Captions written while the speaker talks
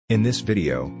In this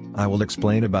video, I will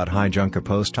explain about Heijunka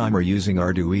Post Timer using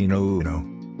Arduino Uno.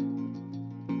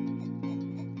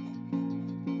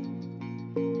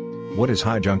 What is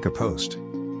Heijunka Post?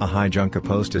 A Heijunka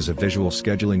Post is a visual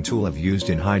scheduling tool used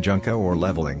in Heijunka or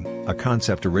leveling, a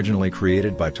concept originally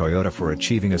created by Toyota for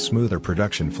achieving a smoother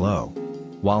production flow.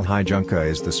 While Heijunka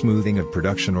is the smoothing of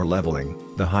production or leveling,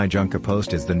 the Heijunka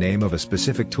Post is the name of a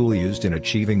specific tool used in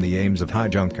achieving the aims of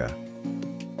Heijunka.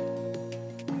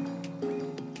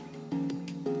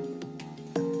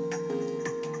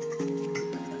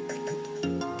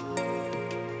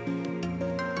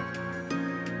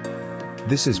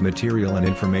 This is material and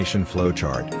information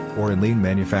flowchart, or in lean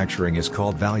manufacturing is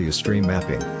called value stream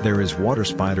mapping. There is water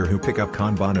spider who pick up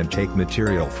Kanban and take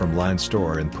material from line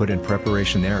store and put in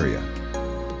preparation area.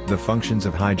 The functions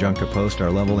of Heijunka Post are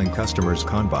leveling customers'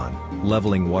 Kanban,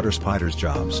 leveling water spiders'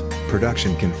 jobs,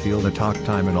 production can feel the talk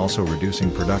time and also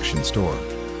reducing production store.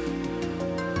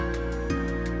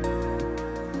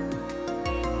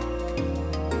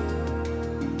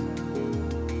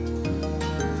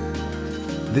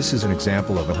 This is an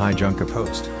example of a Heijunka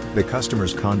Post. The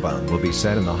customer's Kanban will be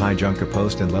set in the Heijunka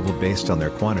Post and leveled based on their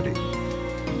quantity.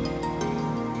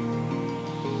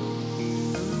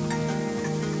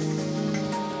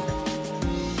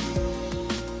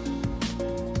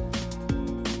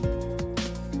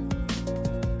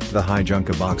 The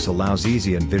Heijunka box allows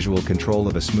easy and visual control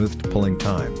of a smoothed pulling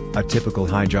time. A typical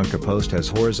Heijunka Post has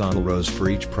horizontal rows for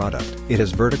each product. It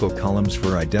has vertical columns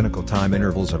for identical time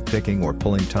intervals of picking or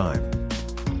pulling time.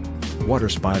 Water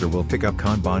spider will pick up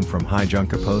Kanban from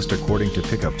Heijunka Post according to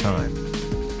pickup time.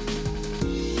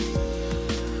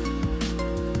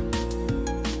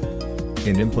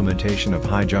 In implementation of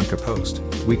Heijunka Post,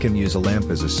 we can use a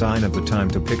lamp as a sign of the time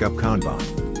to pick up Kanban.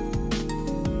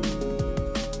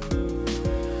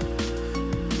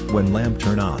 When lamp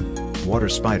turn on, water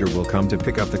spider will come to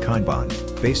pick up the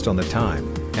Kanban, based on the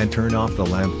time, and turn off the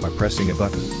lamp by pressing a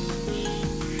button.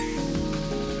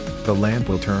 The lamp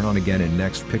will turn on again in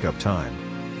next pickup time.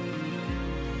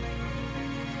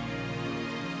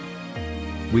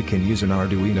 We can use an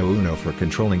Arduino Uno for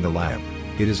controlling the lamp.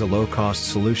 It is a low-cost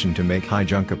solution to make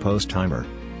Heijunka Post Timer.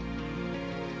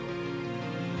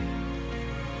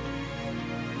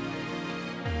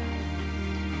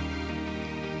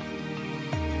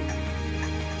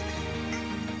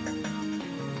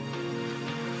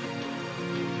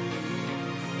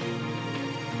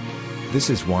 This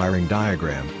is wiring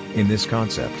diagram. In this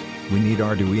concept, we need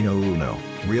Arduino Uno,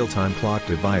 real-time clock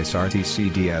device RTC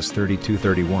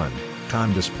DS3231,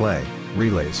 time display,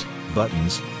 relays,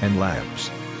 buttons, and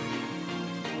lamps.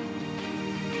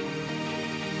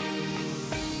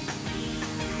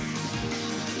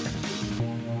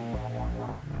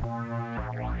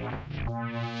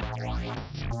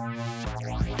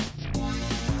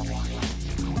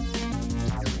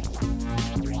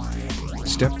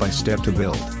 Step by step to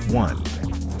build. 1.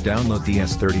 Download the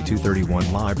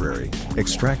DS3231 library,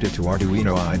 extract it to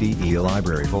Arduino IDE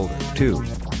library folder. 2.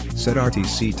 Set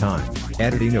RTC time,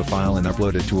 Arduino file and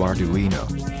upload it to Arduino.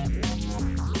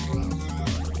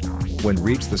 When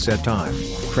reach the set time,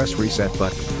 press reset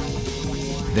button.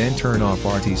 Then turn off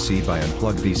RTC by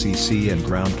unplug VCC and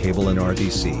ground cable in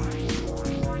RTC.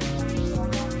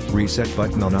 Reset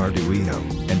button on Arduino,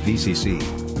 and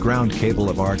VCC, ground cable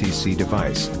of RTC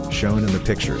device, shown in the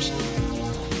pictures.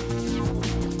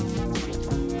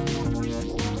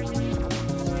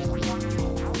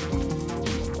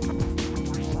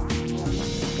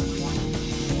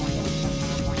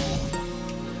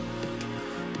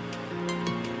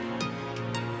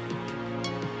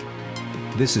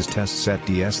 This is test set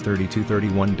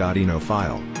DS3231.ino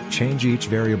file. Change each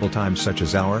variable time such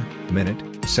as hour, minute,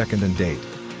 second and date.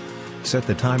 Set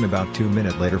the time about 2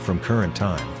 minutes later from current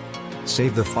time.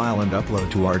 Save the file and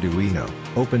upload to Arduino.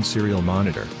 Open serial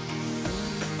monitor.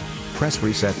 Press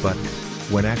reset button.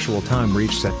 When actual time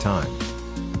reach set time,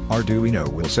 Arduino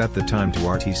will set the time to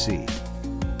RTC.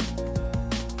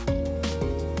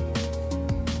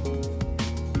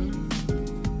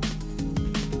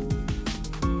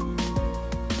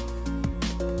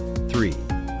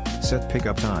 Set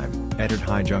pickup time, edit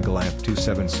Heijunka lamp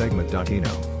 27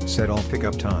 segment.ino, set all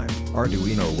pickup time,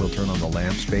 Arduino will turn on the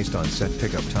lamps based on set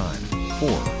pickup time. 4.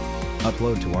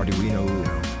 Upload to Arduino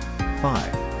Uno.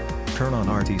 5. Turn on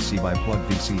RTC by plug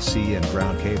VCC and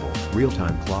ground cable,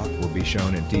 real-time clock will be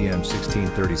shown in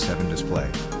DM1637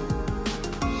 display.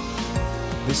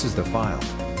 This is the file.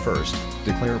 First,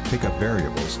 declare pickup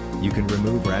variables, you can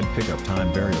remove or add pickup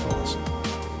time variables.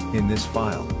 In this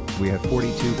file, we have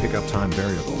 42 pickup time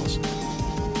variables.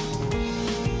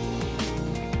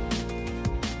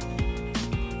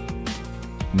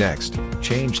 Next,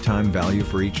 change time value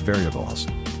for each variables.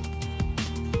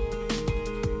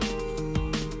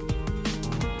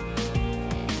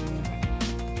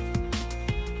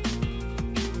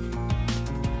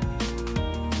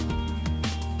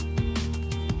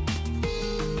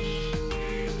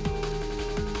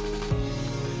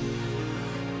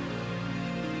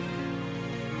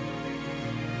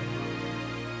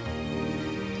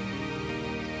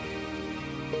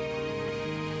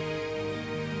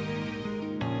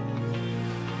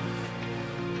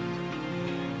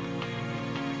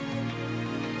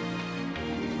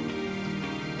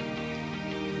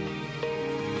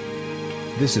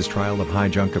 This is trial of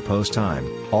Heijunka Post Time,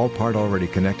 all part already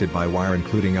connected by wire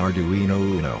including Arduino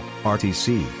Uno,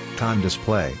 RTC, time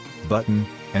display, button,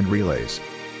 and relays.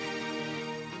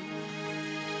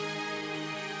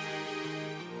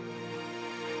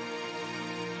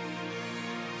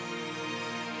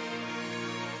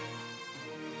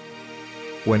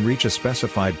 When reach a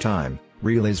specified time,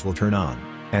 relays will turn on,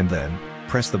 and then,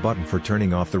 press the button for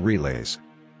turning off the relays.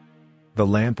 The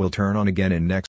lamp will turn on again in next